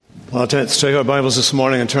Well, let's take our Bibles this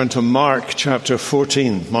morning and turn to Mark chapter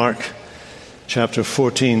 14. Mark chapter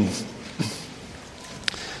 14.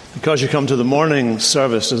 Because you come to the morning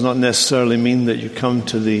service does not necessarily mean that you come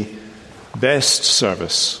to the best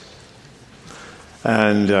service.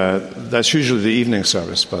 And that's usually the evening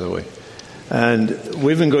service, by the way. And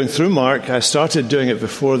we've been going through Mark. I started doing it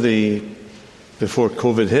before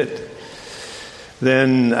COVID hit.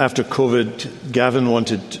 Then after COVID, Gavin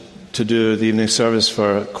wanted to do the evening service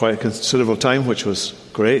for quite a considerable time, which was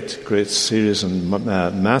great series on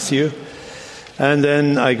Matthew. And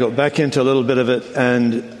then I got back into a little bit of it,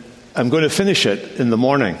 and I'm going to finish it in the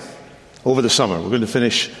morning over the summer. We're going to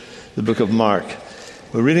finish the book of Mark.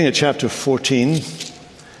 We're reading at chapter 14,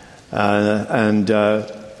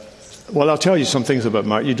 well, I'll tell you some things about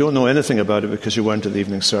Mark. You don't know anything about it because you weren't at the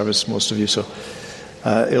evening service, most of you, so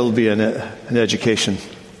it'll be an education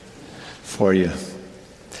for you.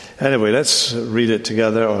 Anyway, let's read it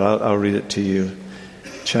together, or I'll read it to you.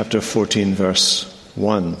 Chapter 14, verse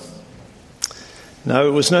 1. Now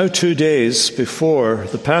it was now 2 days before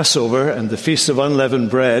the Passover and the Feast of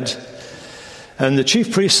Unleavened Bread, and the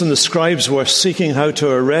chief priests and the scribes were seeking how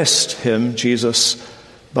to arrest him, Jesus,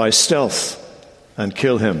 by stealth and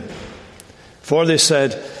kill him. For they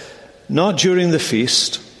said, "Not during the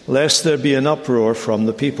feast, lest there be an uproar from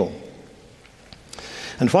the people."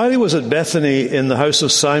 And while he was at Bethany in the house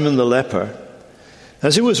of Simon the leper,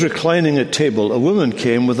 as he was reclining at table, a woman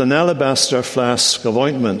came with an alabaster flask of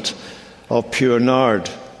ointment of pure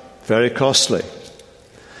nard, very costly.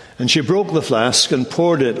 And she broke the flask and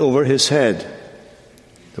poured it over his head.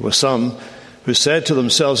 There were some who said to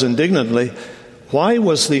themselves indignantly, "Why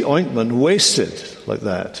was the ointment wasted like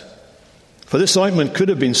that? For this ointment could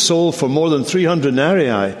have been sold for more than 300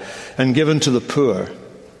 denarii and given to the poor."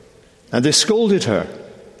 And they scolded her.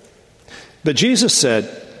 But Jesus said,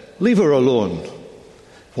 "Leave her alone.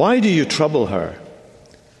 Why do you trouble her?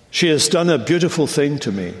 She has done a beautiful thing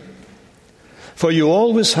to me. For you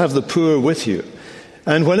always have the poor with you,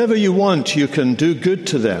 and whenever you want, you can do good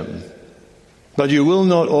to them. But you will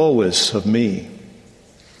not always have me.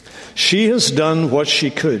 She has done what she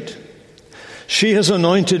could. She has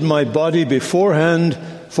anointed my body beforehand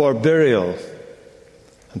for burial.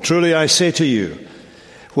 And truly I say to you,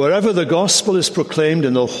 wherever the gospel is proclaimed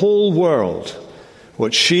in the whole world,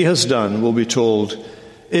 what she has done will be told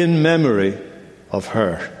in memory of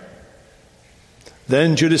her."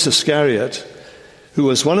 Then Judas Iscariot, who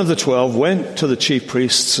was one of the 12, went to the chief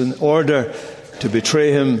priests in order to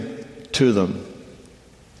betray him to them.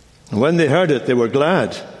 And when they heard it, they were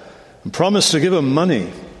glad and promised to give him money.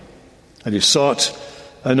 And he sought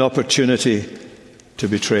an opportunity to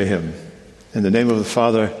betray him. In the name of the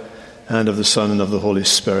Father, and of the Son, and of the Holy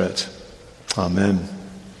Spirit. Amen.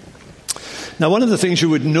 Now, one of the things you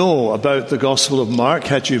would know about the Gospel of Mark,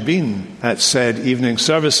 had you been at said evening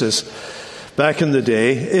services back in the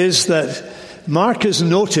day, is that Mark is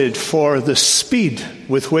noted for the speed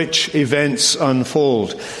with which events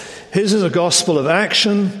unfold. His is a gospel of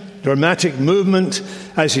action, dramatic movement,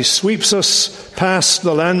 as he sweeps us past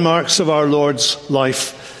the landmarks of our Lord's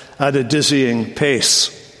life at a dizzying pace.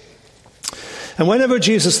 And whenever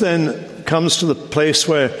Jesus then comes to the place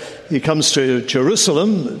where he comes to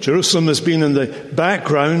Jerusalem has been in the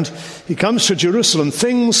background, he comes to Jerusalem,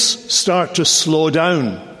 things start to slow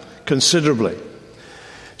down considerably.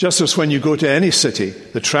 Just as when you go to any city,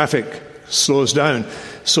 the traffic slows down.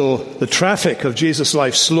 So the traffic of Jesus'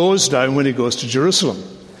 life slows down when he goes to Jerusalem.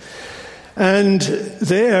 And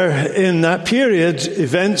there, in that period,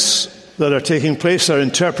 events that are taking place are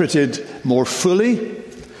interpreted more fully.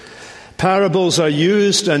 Parables are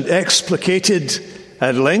used and explicated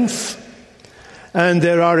at length, and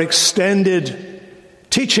there are extended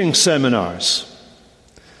teaching seminars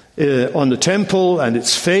on the temple and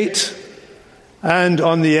its fate and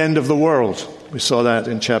on the end of the world. We saw that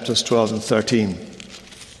in chapters 12 and 13.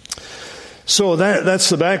 So that's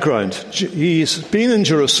the background. He's been in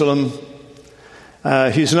Jerusalem.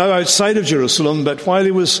 He's now outside of Jerusalem, but while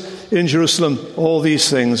he was in Jerusalem, all these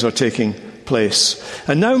things are taking place.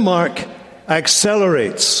 And now Mark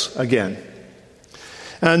accelerates again.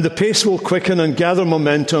 And the pace will quicken and gather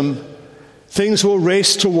momentum. Things will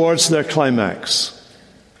race towards their climax.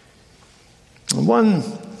 And one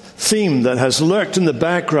theme that has lurked in the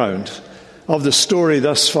background of the story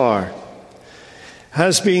thus far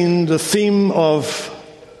has been the theme of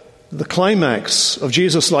the climax of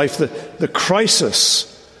Jesus' life, the crisis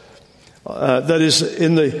that is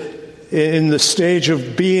in the stage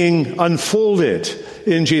of being unfolded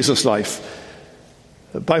in Jesus' life,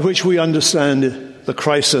 by which we understand the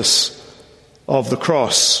crisis of the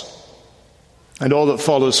cross and all that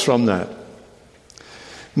follows from that.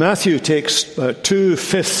 Matthew takes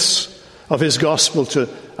 2/5 of his gospel to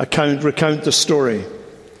recount the story.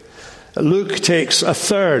 Luke takes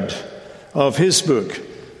 1/3 of his book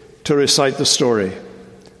to recite the story.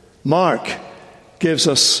 Mark gives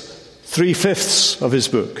us 3/5 of his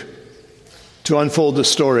book to unfold the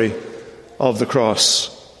story of the cross.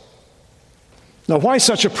 Now, why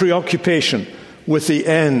such a preoccupation with the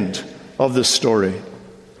end of this story?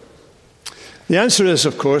 The answer is,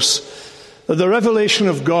 of course, that the revelation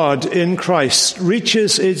of God in Christ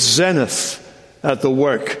reaches its zenith at the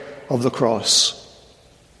work of the cross.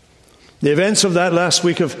 The events of that last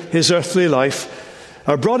week of his earthly life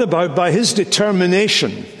are brought about by his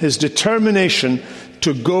determination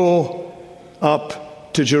to go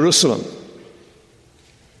up to Jerusalem,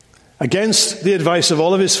 against the advice of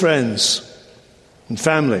all of his friends and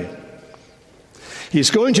family. He's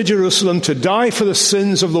going to Jerusalem to die for the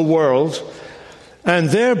sins of the world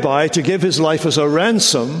and thereby to give his life as a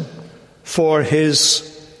ransom for his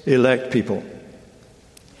elect people.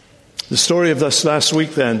 The story of this last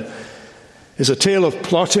week, then, is a tale of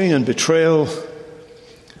plotting and betrayal,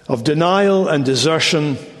 of denial and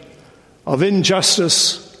desertion, of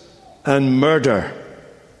injustice and murder.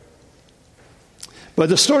 But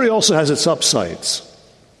the story also has its upsides.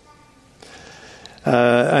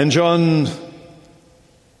 And John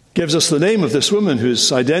gives us the name of this woman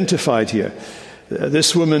who's identified here.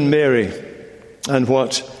 This woman, Mary, and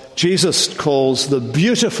what Jesus calls the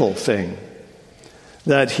beautiful thing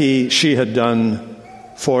that she had done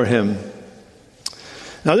for him.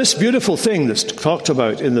 Now, this beautiful thing that's talked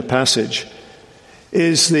about in the passage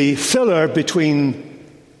is the filler between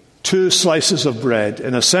two slices of bread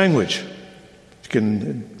in a sandwich. You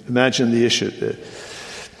can imagine the issue.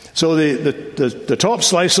 So the top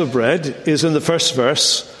slice of bread is in the first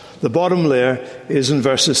verse. The bottom layer is in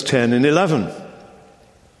verses 10 and 11.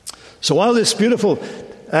 So while this beautiful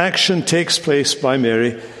action takes place by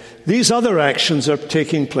Mary, these other actions are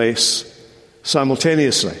taking place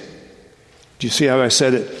simultaneously. Do you see how I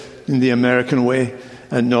said it in the American way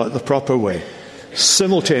and not the proper way?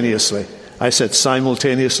 Simultaneously. I said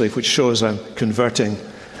simultaneously, which shows I'm converting.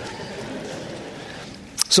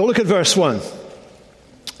 So look at verse 1.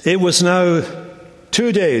 It was now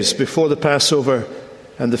 2 days before the Passover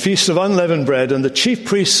and the Feast of Unleavened Bread, and the chief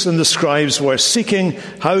priests and the scribes were seeking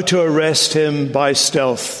how to arrest him by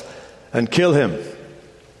stealth and kill him.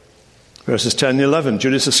 Verses 10 and 11.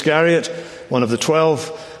 Judas Iscariot, one of the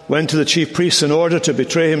 12, went to the chief priests in order to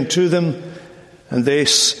betray him to them, and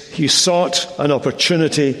he sought an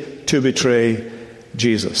opportunity to betray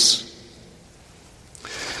Jesus.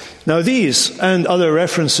 Now these and other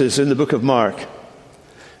references in the book of Mark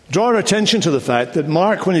draw our attention to the fact that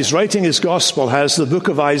Mark, when he's writing his gospel, has the book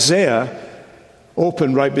of Isaiah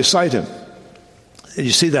open right beside him.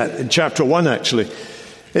 You see that in chapter 1, actually,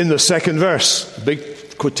 in the second verse, a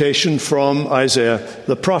big quotation from Isaiah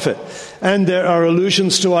the prophet. And there are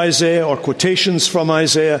allusions to Isaiah or quotations from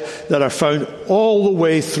Isaiah that are found all the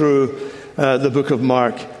way through the book of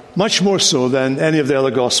Mark, much more so than any of the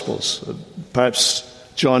other gospels, perhaps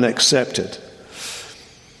John excepted.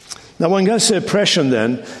 Now one gets the impression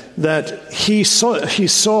then that he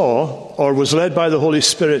saw or was led by the Holy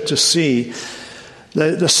Spirit to see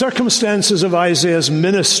the circumstances of Isaiah's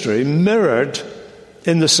ministry mirrored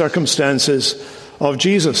in the circumstances of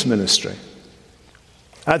Jesus' ministry.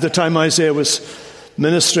 At the time Isaiah was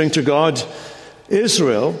ministering to God,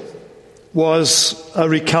 Israel was a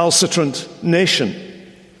recalcitrant nation.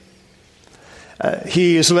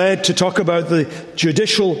 He is led to talk about the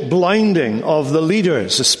judicial blinding of the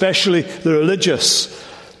leaders, especially the religious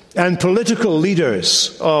and political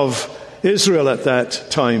leaders of Israel at that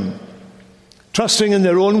time, trusting in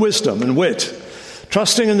their own wisdom and wit,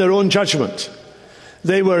 trusting in their own judgment.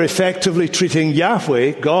 They were effectively treating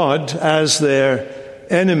Yahweh, God, as their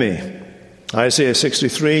enemy. Isaiah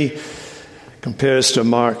 63 compares to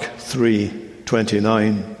Mark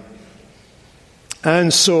 3:29.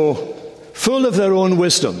 And so, full of their own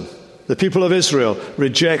wisdom, the people of Israel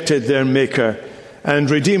rejected their Maker and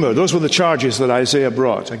Redeemer. Those were the charges that Isaiah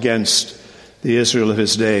brought against the Israel of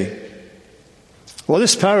his day. Well,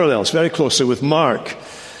 this parallels very closely with Mark.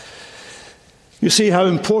 You see how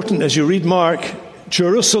important, as you read Mark,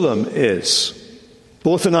 Jerusalem is.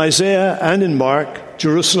 Both in Isaiah and in Mark,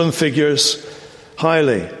 Jerusalem figures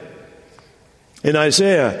highly. In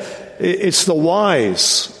Isaiah, it's the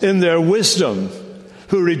wise in their wisdom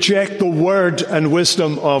who reject the word and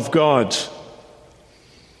wisdom of God.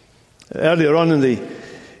 Earlier on in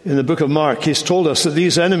the book of Mark, he's told us that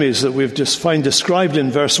these enemies that we've just find described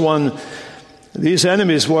in verse 1, these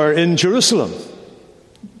enemies were in Jerusalem.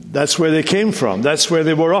 That's where they came from. That's where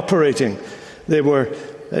they were operating. They were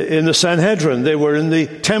in the Sanhedrin. They were in the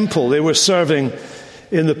temple. They were serving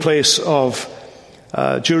in the place of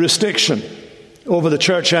jurisdiction over the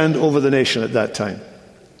church and over the nation at that time.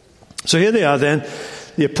 So here they are then,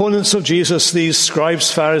 the opponents of Jesus, these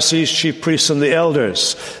scribes, Pharisees, chief priests, and the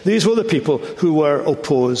elders. These were the people who were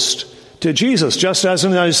opposed to Jesus. Just as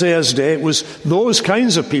in Isaiah's day, it was those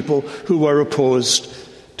kinds of people who were opposed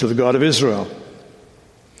to the God of Israel.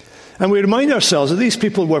 And we remind ourselves that these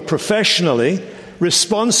people were professionally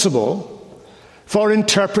responsible for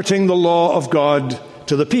interpreting the law of God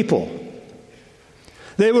to the people.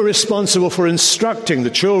 They were responsible for instructing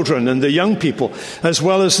the children and the young people, as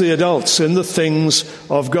well as the adults, in the things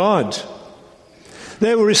of God.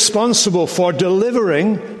 They were responsible for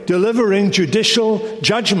delivering judicial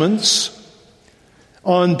judgments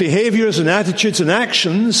on behaviors and attitudes and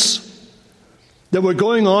actions that were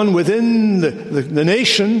going on within the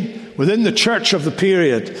nation, within the church of the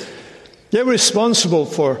period. They were responsible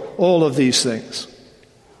for all of these things.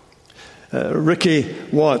 Ricky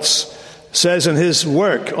Watts says in his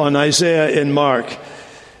work on Isaiah in Mark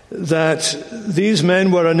that these men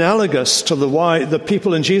were analogous to the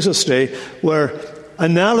people in Jesus' day were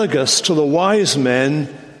analogous to the wise men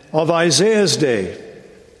of Isaiah's day.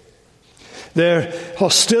 Their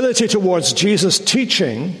hostility towards Jesus'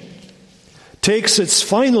 teaching takes its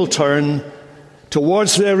final turn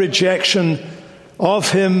towards their rejection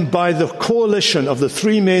of him by the coalition of the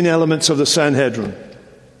three main elements of the Sanhedrin.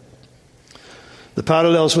 The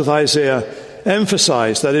parallels with Isaiah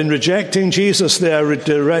emphasize that in rejecting Jesus, they're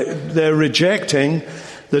rejecting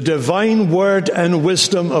the divine word and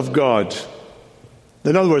wisdom of God.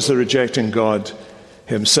 In other words, they're rejecting God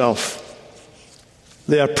himself.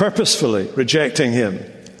 They are purposefully rejecting him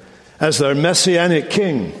as their messianic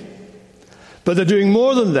king. But they're doing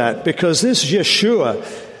more than that, because this Yeshua,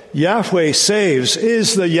 Yahweh saves,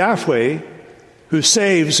 is the Yahweh who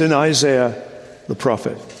saves in Isaiah the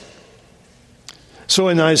prophet. So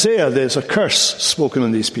in Isaiah, there's a curse spoken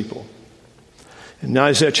on these people. In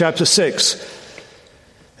Isaiah chapter 6,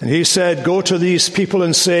 and he said, "Go to these people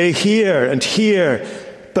and say, hear and hear,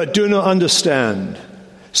 but do not understand.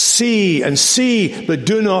 See and see, but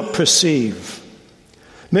do not perceive.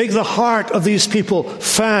 Make the heart of these people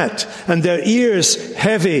fat and their ears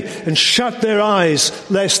heavy, and shut their eyes,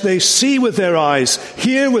 lest they see with their eyes,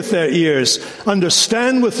 hear with their ears,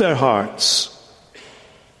 understand with their hearts."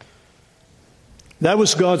 That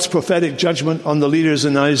was God's prophetic judgment on the leaders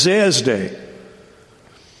in Isaiah's day.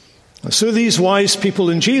 So these wise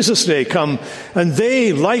people in Jesus' day come, and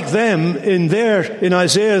they, like them in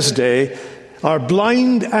Isaiah's day, are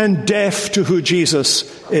blind and deaf to who Jesus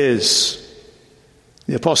is.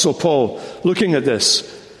 The Apostle Paul, looking at this,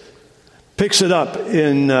 picks it up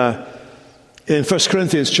in 1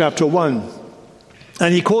 Corinthians chapter 1.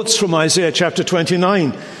 And he quotes from Isaiah chapter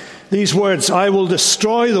 29 these words, "I will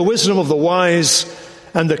destroy the wisdom of the wise,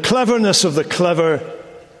 and the cleverness of the clever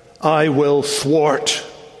I will thwart."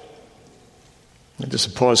 I'll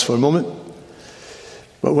just pause for a moment.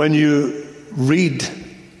 But when you read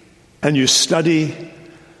and you study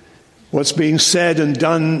what's being said and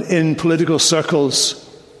done in political circles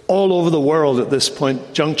all over the world at this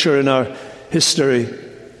juncture in our history,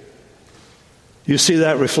 you see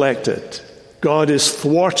that reflected. God is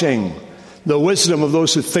thwarting the wisdom of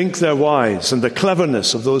those who think they're wise and the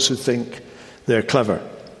cleverness of those who think they're clever.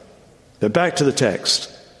 But back to the text.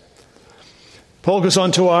 Paul goes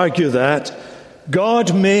on to argue that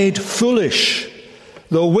God made foolish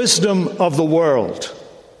the wisdom of the world.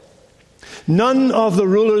 None of the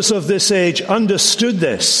rulers of this age understood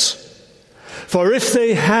this, for if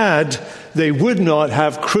they had, they would not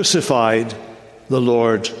have crucified the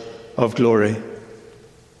Lord of glory.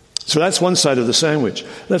 So that's one side of the sandwich.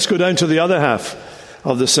 Let's go down to the other half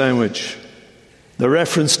of the sandwich, the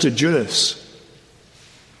reference to Judas.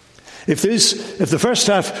 If the first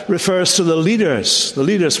half refers to the leaders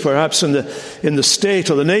perhaps in the state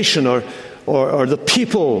or the nation or the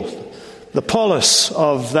people, the polis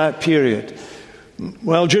of that period,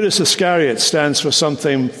 well, Judas Iscariot stands for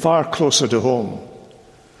something far closer to home.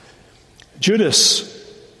 Judas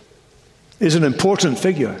is an important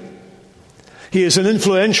figure. He is an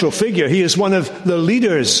influential figure. He is one of the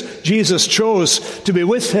leaders Jesus chose to be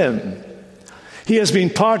with him. He has been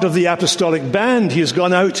part of the apostolic band. He has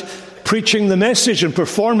gone out preaching the message and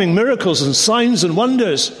performing miracles and signs and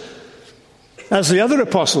wonders as the other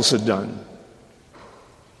apostles had done.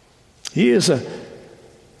 He is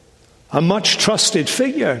a much trusted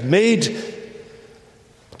figure, made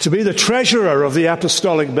to be the treasurer of the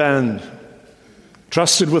apostolic band,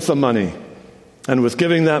 trusted with the money and with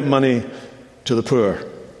giving that money to the poor.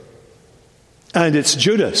 And it's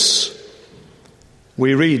Judas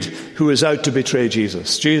we read, who is out to betray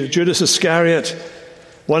Jesus. Judas Iscariot,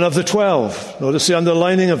 one of the 12. Notice the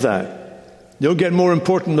underlining of that. You'll get more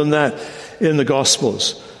important than that in the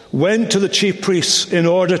Gospels. Went to the chief priests in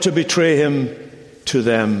order to betray him to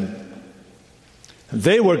them.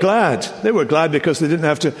 They were glad. They were glad because they didn't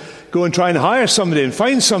have to go and try and hire somebody and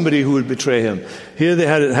find somebody who would betray him. Here they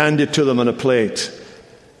had it handed to them on a plate.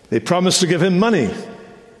 They promised to give him money.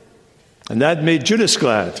 And that made Judas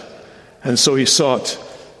glad. And so he sought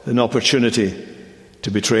an opportunity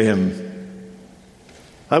to betray him.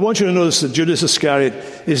 I want you to notice that Judas Iscariot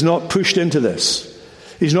is not pushed into this.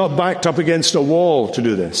 He's not backed up against a wall to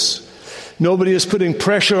do this. Nobody is putting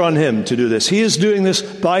pressure on him to do this. He is doing this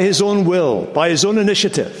by his own will, by his own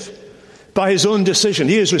initiative, by his own decision.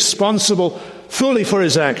 He is responsible fully for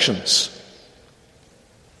his actions.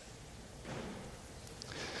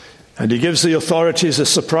 And he gives the authorities a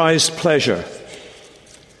surprised pleasure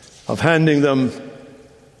of handing them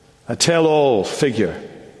a tell-all figure.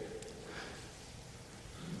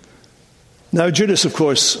 Now, Judas, of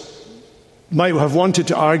course, might have wanted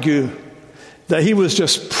to argue that he was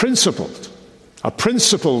just a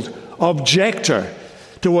principled objector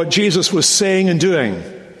to what Jesus was saying and doing,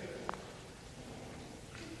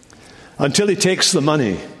 until he takes the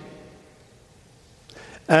money.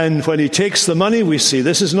 And when he takes the money, we see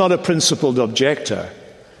this is not a principled objector.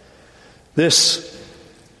 This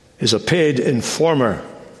is a paid informer.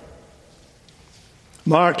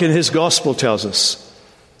 Mark in his gospel tells us,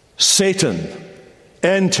 Satan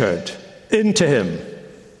entered into him.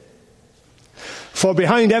 For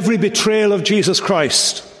behind every betrayal of Jesus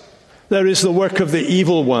Christ, there is the work of the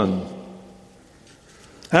evil one.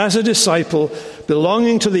 As a disciple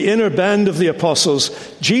belonging to the inner band of the apostles,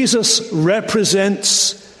 Jesus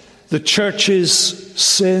represents the church's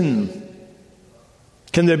sin.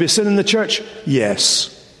 Can there be sin in the church?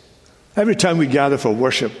 Yes. Every time we gather for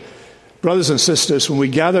worship, brothers and sisters, when we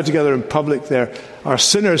gather together in public, there are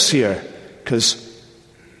sinners here, because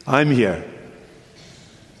I'm here.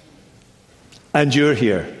 And you're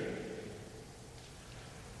here.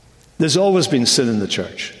 There's always been sin in the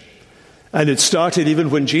church. And it started even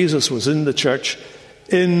when Jesus was in the church,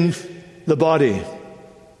 in the body.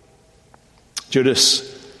 Judas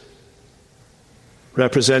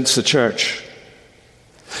represents the church.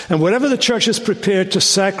 And wherever the church is prepared to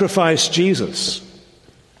sacrifice Jesus,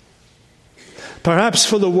 perhaps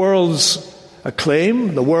for the world's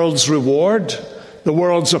acclaim, the world's reward, the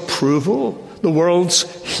world's approval, the world's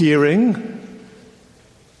hearing,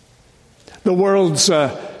 the world's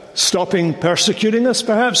stopping persecuting us,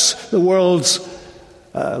 perhaps the world's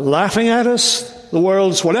laughing at us, the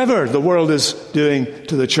world's whatever the world is doing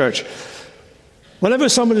to the church. Whenever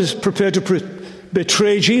somebody is prepared to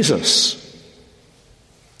betray Jesus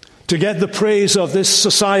to get the praise of this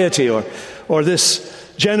society or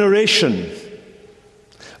this generation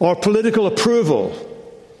or political approval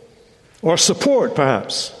or support,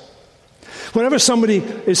 perhaps, whenever somebody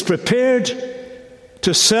is prepared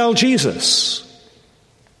to sell Jesus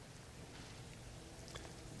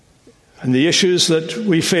and the issues that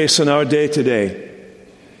we face in our day to day,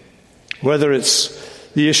 whether it's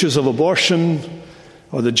the issues of abortion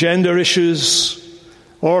or the gender issues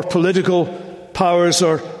or political powers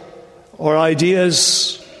or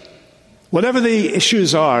ideas, whatever the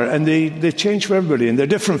issues are, and they change for everybody and they're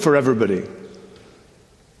different for everybody.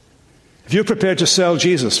 If you're prepared to sell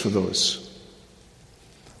Jesus for those,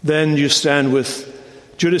 then you stand with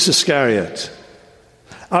Judas Iscariot,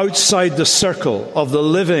 outside the circle of the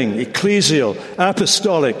living, ecclesial,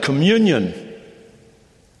 apostolic communion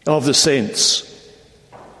of the saints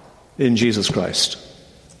in Jesus Christ.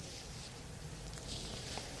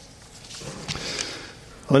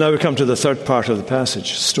 Well, now we come to the third part of the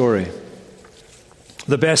passage, story.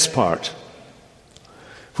 The best part.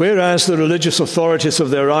 Whereas the religious authorities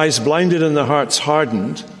have their eyes blinded and their hearts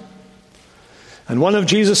hardened, and one of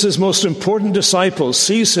Jesus' most important disciples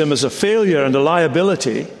sees him as a failure and a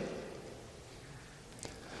liability,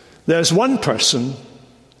 there's one person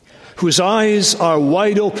whose eyes are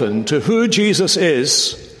wide open to who Jesus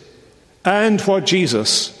is and what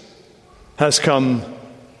Jesus has come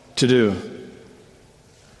to do.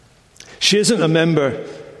 She isn't a member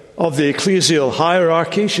of the ecclesial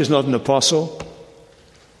hierarchy. She's not an apostle.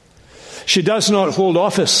 She does not hold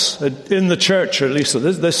office in the church, or at least at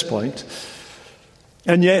this point.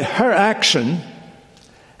 And yet her action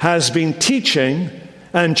has been teaching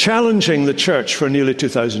and challenging the church for nearly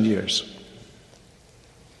 2,000 years.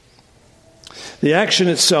 The action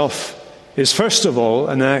itself is, first of all,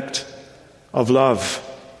 an act of love,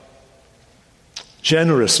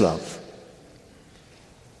 generous love.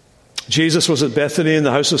 Jesus was at Bethany in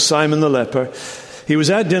the house of Simon the leper. He was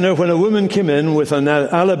at dinner when a woman came in with an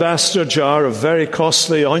alabaster jar of very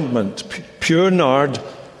costly ointment, pure nard,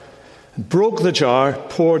 broke the jar,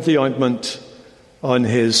 poured the ointment on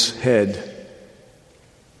his head.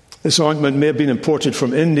 This ointment may have been imported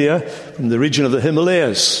from India, from the region of the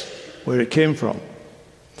Himalayas, where it came from.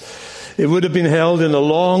 It would have been held in a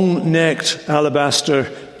long-necked alabaster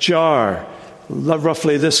jar,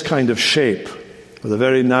 roughly this kind of shape, with a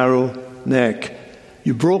very narrow neck.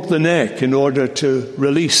 You broke the neck in order to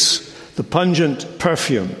release the pungent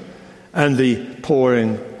perfume and the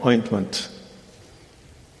pouring ointment.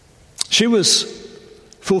 She was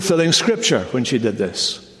fulfilling Scripture when she did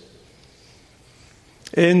this.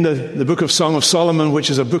 In the book of Song of Solomon, which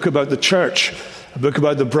is a book about the church, a book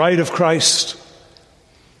about the bride of Christ,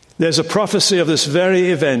 there's a prophecy of this very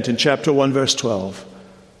event in chapter 1, verse 12.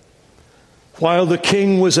 While the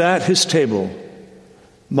king was at his table,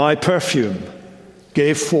 my perfume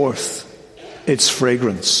gave forth its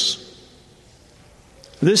fragrance.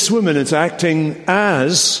 This woman is acting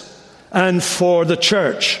as and for the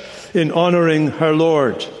church in honoring her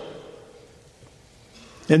Lord.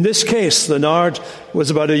 In this case, the nard was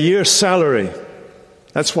about a year's salary.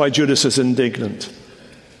 That's why Judas is indignant.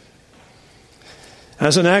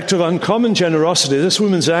 As an act of uncommon generosity, this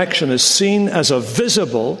woman's action is seen as a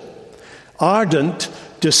visible, ardent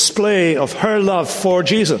display of her love for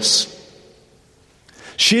Jesus.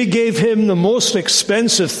 She gave him the most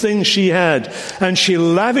expensive thing she had, and she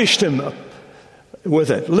lavished him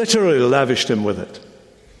with it, literally lavished him with it.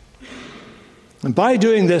 And by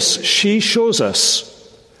doing this, she shows us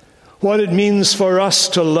what it means for us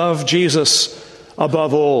to love Jesus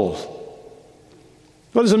above all.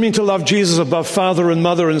 What does it mean to love Jesus above father and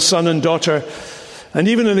mother and son and daughter, and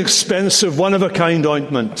even an expensive, one-of-a-kind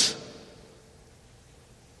ointment?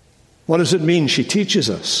 What does it mean? She teaches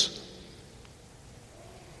us.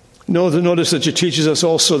 Notice that she teaches us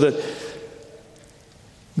also that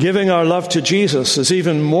giving our love to Jesus is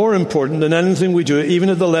even more important than anything we do, even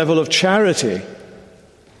at the level of charity.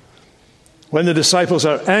 When the disciples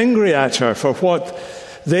are angry at her for what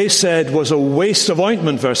they said was a waste of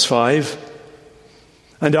ointment, verse 5,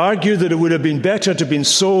 and argue that it would have been better to have been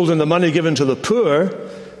sold and the money given to the poor,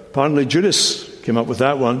 apparently Judas came up with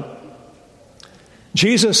that one,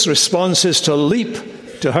 Jesus' response is to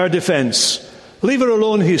leap to her defense. Leave her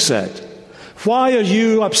alone, he said. Why are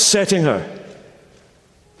you upsetting her?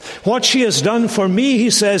 What she has done for me, he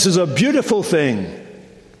says, is a beautiful thing.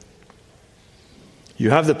 You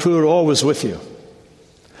have the poor always with you.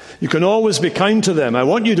 You can always be kind to them. I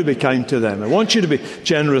want you to be kind to them. I want you to be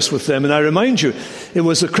generous with them. And I remind you, it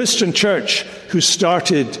was the Christian church who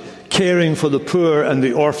started caring for the poor and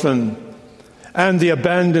the orphan and the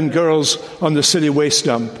abandoned girls on the city waste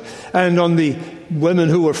dump and on the women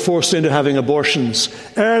who were forced into having abortions.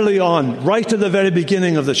 Early on, right at the very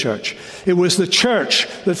beginning of the church, it was the church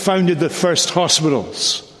that founded the first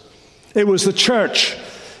hospitals. It was the church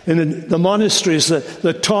in the monasteries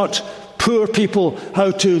that taught poor people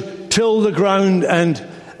how to till the ground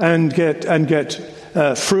and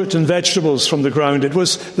get fruit and vegetables from the ground. It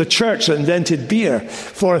was the church that invented beer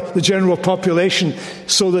for the general population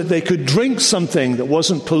so that they could drink something that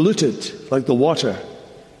wasn't polluted like the water.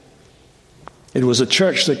 It was a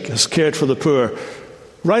church that has cared for the poor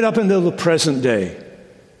right up until the present day.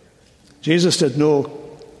 Jesus did no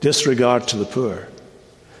disregard to the poor.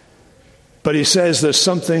 But he says there's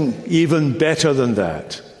something even better than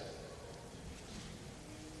that.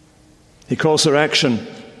 He calls her action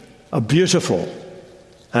a beautiful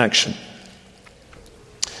action.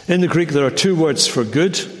 In the Greek, there are two words for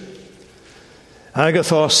good,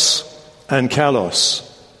 agathos and kalos.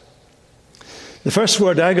 The first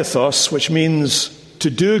word, agathos, which means to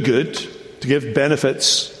do good, to give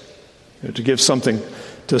benefits, to give something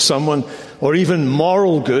to someone, or even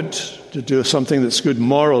moral good, to do something that's good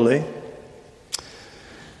morally.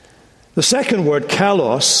 The second word,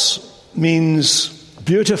 kalos, means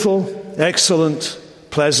beautiful, excellent,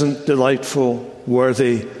 pleasant, delightful,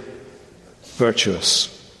 worthy, virtuous.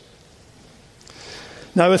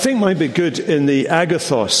 Now, I think might be good in the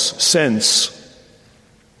agathos sense.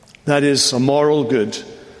 That is a moral good.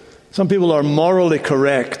 Some people are morally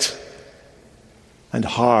correct and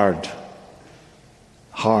harsh.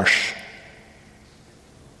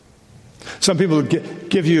 Some people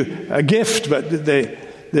give you a gift, but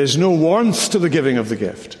there's no warmth to the giving of the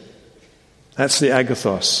gift. That's the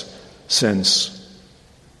agathos sense.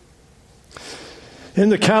 In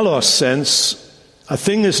the kalos sense, a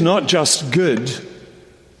thing is not just good,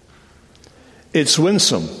 it's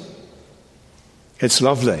winsome. It's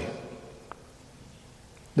lovely.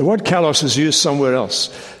 The word kalos is used somewhere else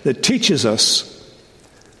that teaches us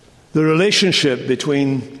the relationship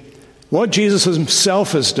between what Jesus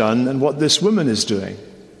himself has done and what this woman is doing.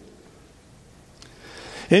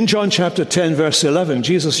 In John chapter 10, verse 11,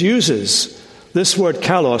 Jesus uses this word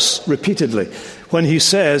kalos repeatedly when he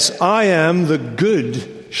says, I am the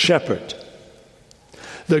good shepherd.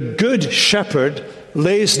 The good shepherd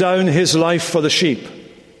lays down his life for the sheep.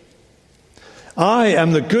 I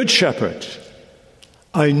am the good shepherd.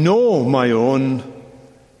 I know my own,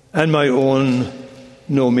 and my own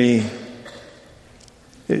know me.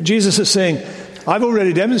 Jesus is saying, I've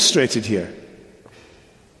already demonstrated here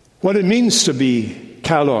what it means to be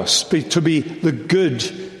kalos, to be the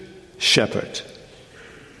good shepherd.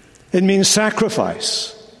 It means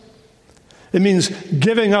sacrifice. It means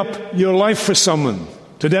giving up your life for someone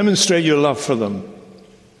to demonstrate your love for them.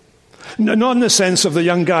 Not in the sense of the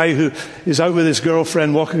young guy who is out with his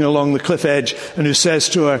girlfriend walking along the cliff edge and who says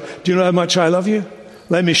to her, do you know how much I love you?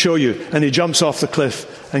 Let me show you. And he jumps off the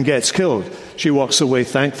cliff and gets killed. She walks away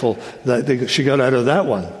thankful that she got out of that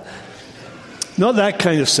one. Not that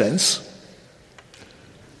kind of sense.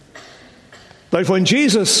 But when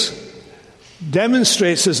Jesus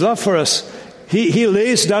demonstrates his love for us, he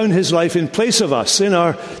lays down his life in place of us, in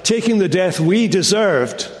our taking the death we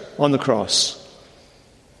deserved on the cross.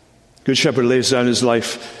 Good Shepherd lays down his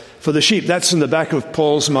life for the sheep. That's in the back of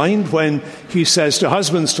Paul's mind when he says to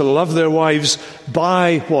husbands to love their wives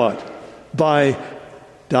by what? By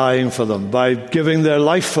dying for them, by giving their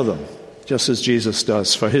life for them, just as Jesus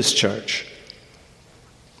does for his church.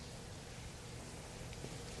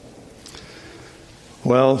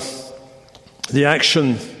 Well, the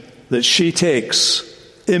action that she takes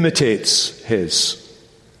imitates his.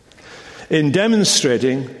 In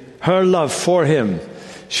demonstrating her love for him,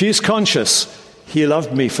 she's conscious, he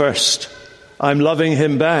loved me first. I'm loving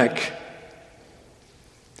him back.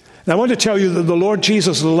 And I want to tell you that the Lord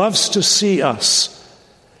Jesus loves to see us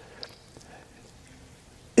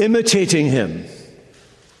imitating him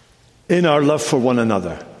in our love for one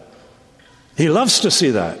another. He loves to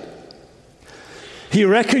see that. He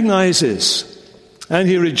recognizes and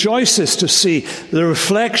he rejoices to see the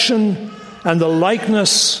reflection and the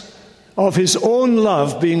likeness of his own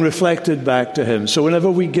love being reflected back to him. So whenever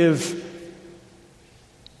we give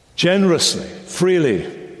generously, freely,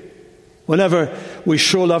 whenever we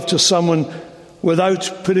show love to someone without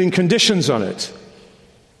putting conditions on it,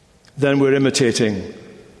 then we're imitating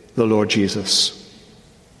the Lord Jesus.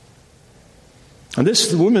 And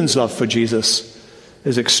this woman's love for Jesus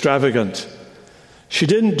is extravagant. She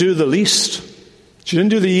didn't do the least. She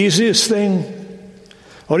didn't do the easiest thing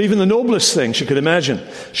or even the noblest thing she could imagine.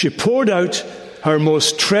 She poured out her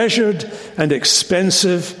most treasured and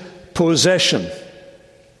expensive possession.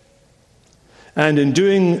 And in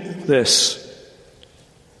doing this,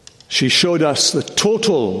 she showed us the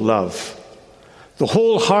total love, the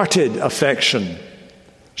wholehearted affection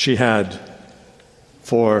she had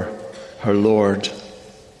for her Lord.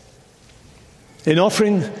 In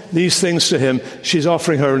offering these things to him, she's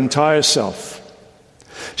offering her entire self.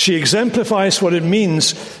 She exemplifies what it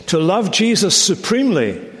means to love Jesus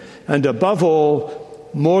supremely, and above all,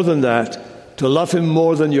 more than that, to love him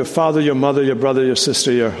more than your father, your mother, your brother, your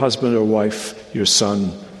sister, your husband or wife, your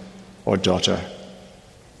son or daughter.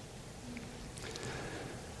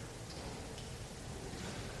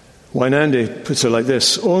 Wynandi puts it like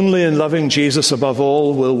this: only in loving Jesus above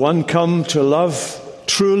all will one come to love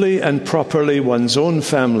truly and properly one's own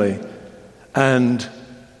family and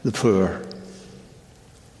the poor.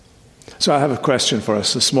 So I have a question for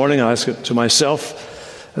us this morning. I ask it to myself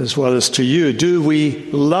as well as to you. Do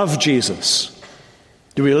we love Jesus?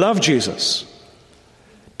 Do we love Jesus?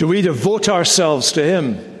 Do we devote ourselves to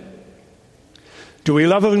him? Do we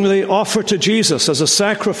lovingly offer to Jesus as a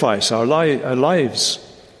sacrifice our lives?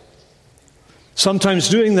 Sometimes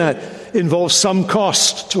doing that involves some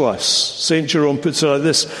cost to us. St. Jerome puts it like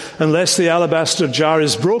this: unless the alabaster jar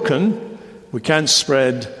is broken, we can't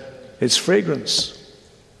spread its fragrance.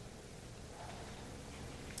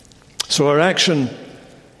 So her action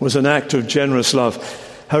was an act of generous love.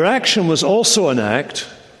 Her action was also an act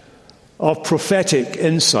of prophetic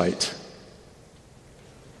insight.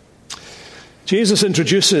 Jesus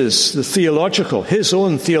introduces his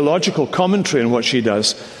own theological commentary on what she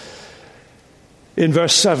does. In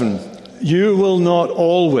verse 7, you will not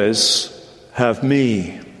always have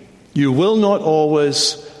me. You will not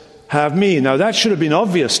always have me. Now that should have been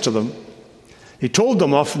obvious to them. He told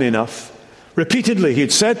them often enough. Repeatedly,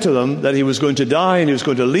 he'd said to them that he was going to die and he was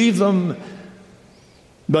going to leave them.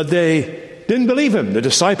 But they didn't believe him. The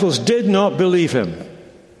disciples did not believe him.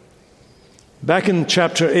 Back in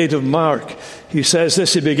chapter 8 of Mark, he says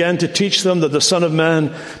this, he began to teach them that the Son of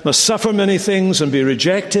Man must suffer many things and be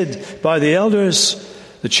rejected by the elders,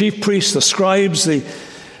 the chief priests, the scribes,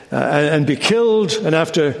 and be killed, and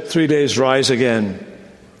after 3 days rise again.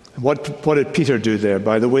 What did Peter do there?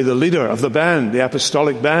 By the way, the leader of the band, the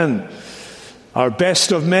apostolic band, our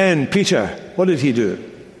best of men, Peter, what did he do?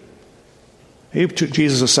 He took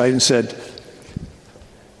Jesus aside and said,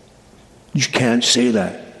 "You can't say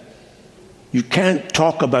that. You can't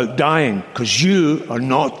talk about dying because you are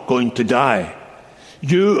not going to die.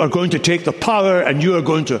 You are going to take the power and you are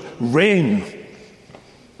going to reign."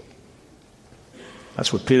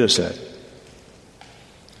 That's what Peter said.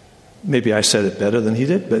 Maybe I said it better than he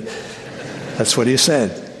did, but that's what he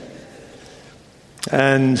said.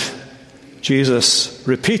 And Jesus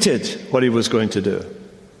repeated what he was going to do.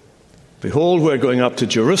 "Behold, we're going up to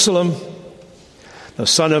Jerusalem. The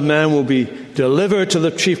Son of Man will be delivered to the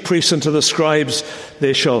chief priests and to the scribes.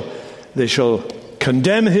 They shall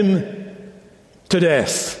condemn him to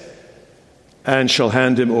death and shall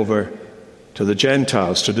hand him over to the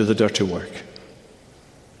Gentiles to do the dirty work."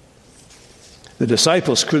 The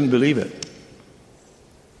disciples couldn't believe it.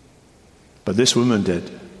 But this woman did.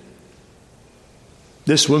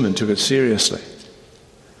 This woman took it seriously.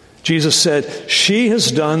 Jesus said, "She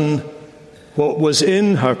has done what was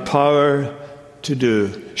in her power to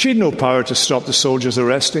do." She had no power to stop the soldiers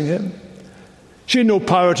arresting him. She had no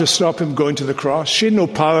power to stop him going to the cross. She had no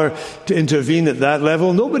power to intervene at that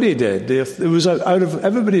level. Nobody did. It was out of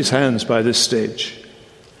everybody's hands by this stage.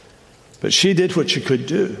 But she did what she could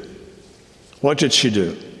do. What did she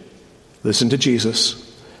do? Listen to Jesus.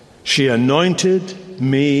 "She anointed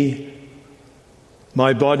me,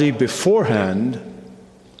 my body beforehand,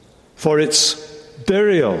 for its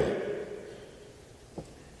burial."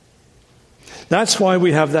 That's why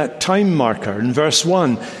we have that time marker in verse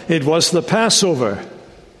 1. It was the Passover.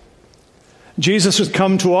 Jesus would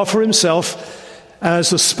come to offer himself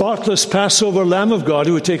as the spotless Passover Lamb of God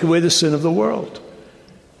who would take away the sin of the world.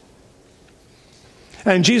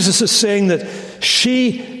 And Jesus is saying that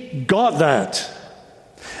she got that,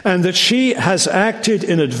 and that she has acted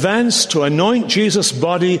in advance to anoint Jesus'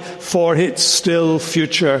 body for its still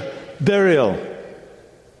future burial.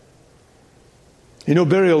 You know,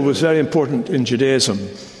 burial was very important in Judaism.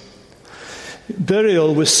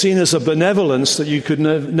 Burial was seen as a benevolence that you could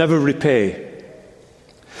never repay.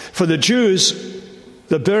 For the Jews,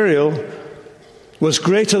 the burial was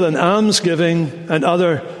greater than almsgiving and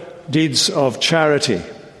other deeds of charity.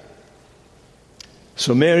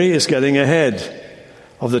 So Mary is getting ahead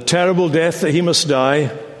of the terrible death that he must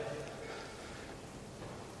die.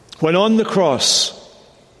 When on the cross,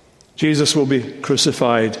 Jesus will be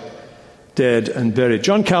crucified, dead, and buried.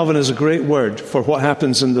 John Calvin has a great word for what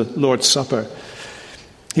happens in the Lord's Supper.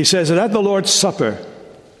 He says that at the Lord's Supper,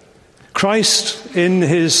 Christ in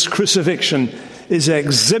his crucifixion is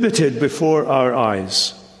exhibited before our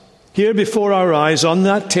eyes. Here before our eyes, on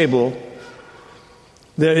that table,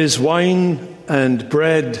 there is wine and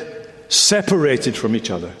bread separated from each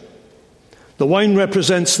other. The wine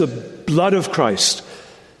represents the blood of Christ,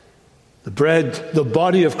 the bread, the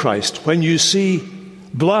body of Christ. When you see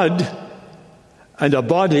blood and a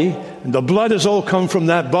body, and the blood has all come from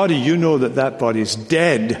that body, you know that that body is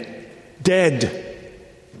dead. Dead.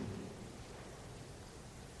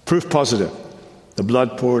 Proof positive. The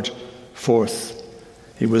blood poured forth.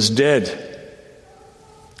 He was dead,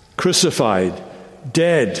 crucified,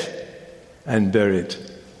 dead, and buried.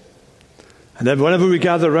 And then whenever we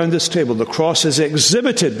gather around this table, the cross is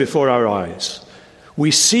exhibited before our eyes.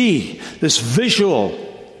 We see this visual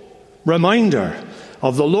reminder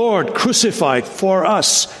of the Lord crucified for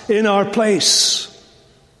us in our place.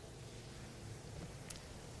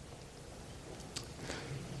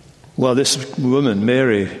 Well, this woman,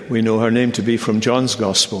 Mary, we know her name to be from John's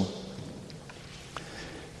Gospel.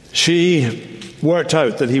 She worked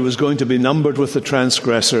out that he was going to be numbered with the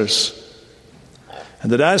transgressors,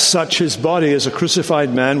 and that as such his body as a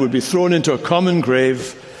crucified man would be thrown into a common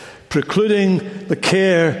grave, precluding the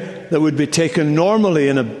care that would be taken normally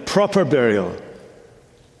in a proper burial.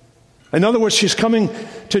 In other words, she's coming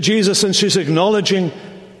to Jesus and she's acknowledging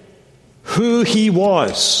who he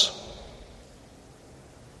was.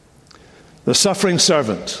 The suffering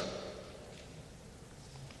servant.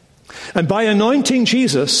 And by anointing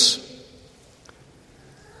Jesus,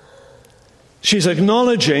 she's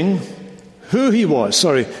acknowledging what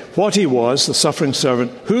he was, the suffering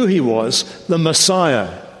servant, who he was, the Messiah.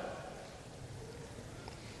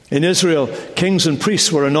 In Israel, kings and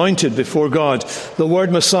priests were anointed before God. The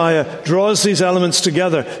word Messiah draws these elements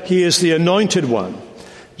together. He is the anointed one.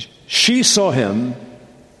 She saw him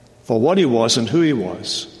for what he was and who he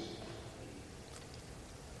was.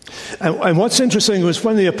 And what's interesting was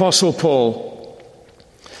when the Apostle Paul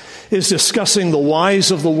is discussing the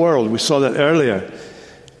wise of the world, we saw that earlier,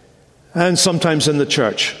 and sometimes in the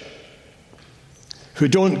church, who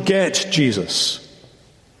don't get Jesus.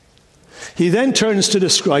 He then turns to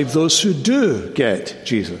describe those who do get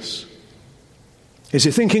Jesus. Is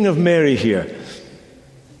he thinking of Mary here?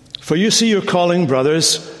 For you see your calling,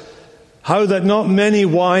 brothers, how that not many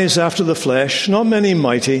wise after the flesh, not many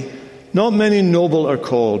mighty, not many noble are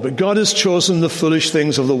called, but God has chosen the foolish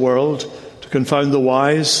things of the world to confound the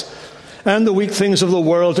wise, and the weak things of the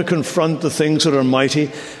world to confront the things that are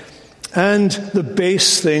mighty, and the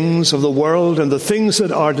base things of the world and the things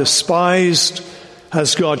that are despised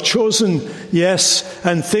has God chosen, yes,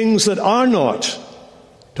 and things that are not,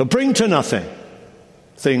 to bring to nothing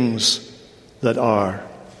things that are,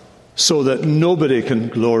 so that nobody can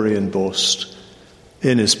glory and boast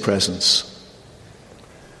in his presence.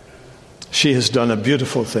 She has done a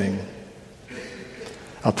beautiful thing,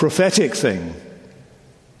 a prophetic thing,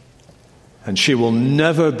 and she will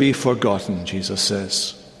never be forgotten, Jesus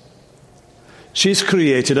says. She's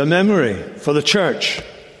created a memory for the church.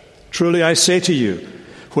 Truly I say to you,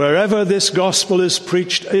 wherever this gospel is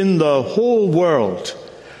preached in the whole world,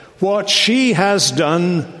 what she has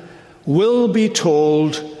done will be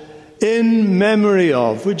told in memory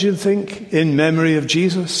of. Would you think in memory of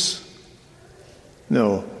Jesus?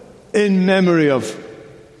 No. In memory of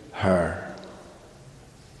her.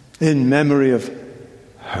 In memory of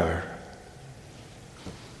her.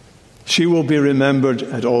 She will be remembered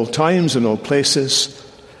at all times and all places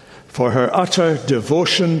for her utter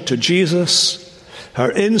devotion to Jesus,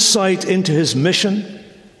 her insight into his mission.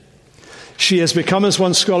 She has become, as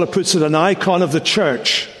one scholar puts it, an icon of the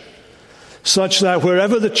church, such that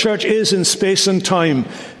wherever the church is in space and time,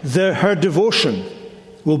 her devotion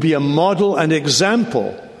will be a model and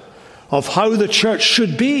example of how the church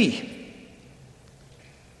should be.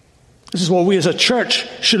 This is what we as a church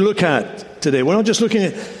should look at today. We're not just looking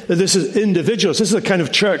at this as individuals. This is the kind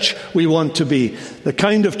of church we want to be. The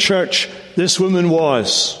kind of church this woman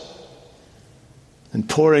was. And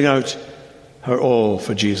pouring out her all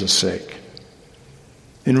for Jesus' sake.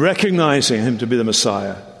 In recognizing him to be the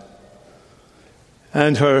Messiah.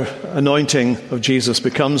 And her anointing of Jesus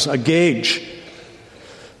becomes a gauge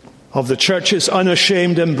of the church's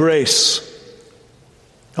unashamed embrace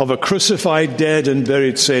of a crucified, dead, and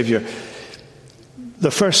buried Savior. The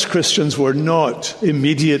first Christians were not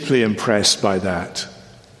immediately impressed by that.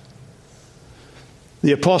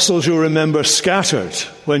 The apostles, you'll remember, scattered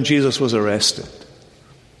when Jesus was arrested.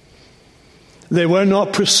 They were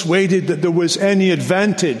not persuaded that there was any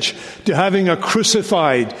advantage to having a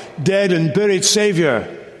crucified, dead, and buried Savior.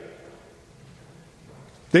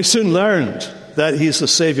 They soon learned that he's the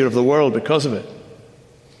Savior of the world because of it.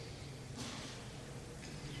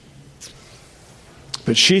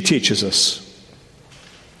 But she teaches us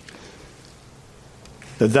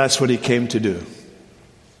that that's what he came to do.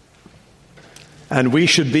 And we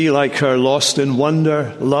should be like her, lost in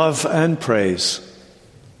wonder, love, and praise,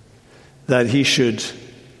 that he should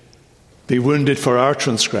be wounded for our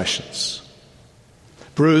transgressions,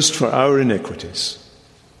 bruised for our iniquities,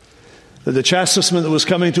 that the chastisement that was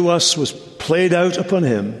coming to us was played out upon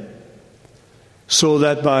him, so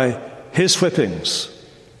that by his whippings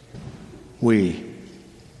we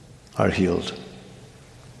are healed.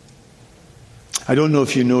 I don't know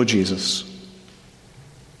if you know Jesus.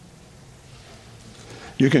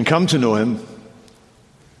 You can come to know him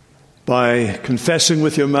by confessing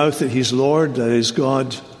with your mouth that he's Lord, that he's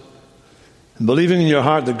God, and believing in your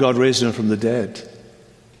heart that God raised him from the dead.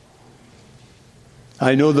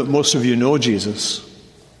 I know that most of you know Jesus,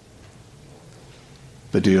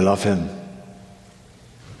 but do you love him?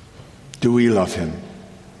 Do we love him?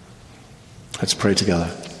 Let's pray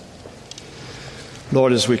together.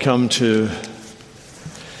 Lord, as we come to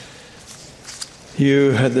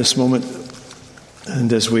you at this moment,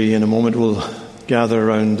 and as we in a moment will gather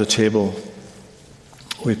around the table,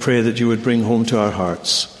 we pray that you would bring home to our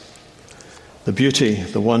hearts the beauty,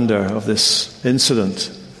 the wonder of this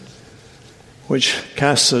incident, which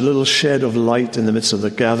casts a little shed of light in the midst of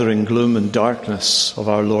the gathering gloom and darkness of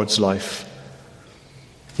our Lord's life.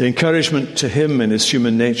 The encouragement to him in his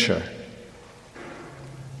human nature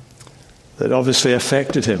that obviously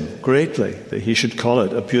affected him greatly, that he should call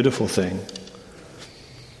it a beautiful thing.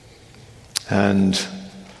 And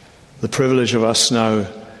the privilege of us now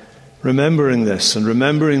remembering this, and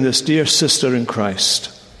remembering this dear sister in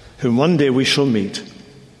Christ, whom one day we shall meet,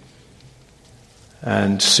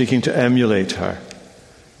 and seeking to emulate her,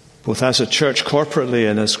 both as a church corporately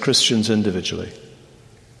and as Christians individually.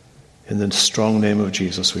 In the strong name of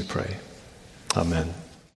Jesus we pray. Amen.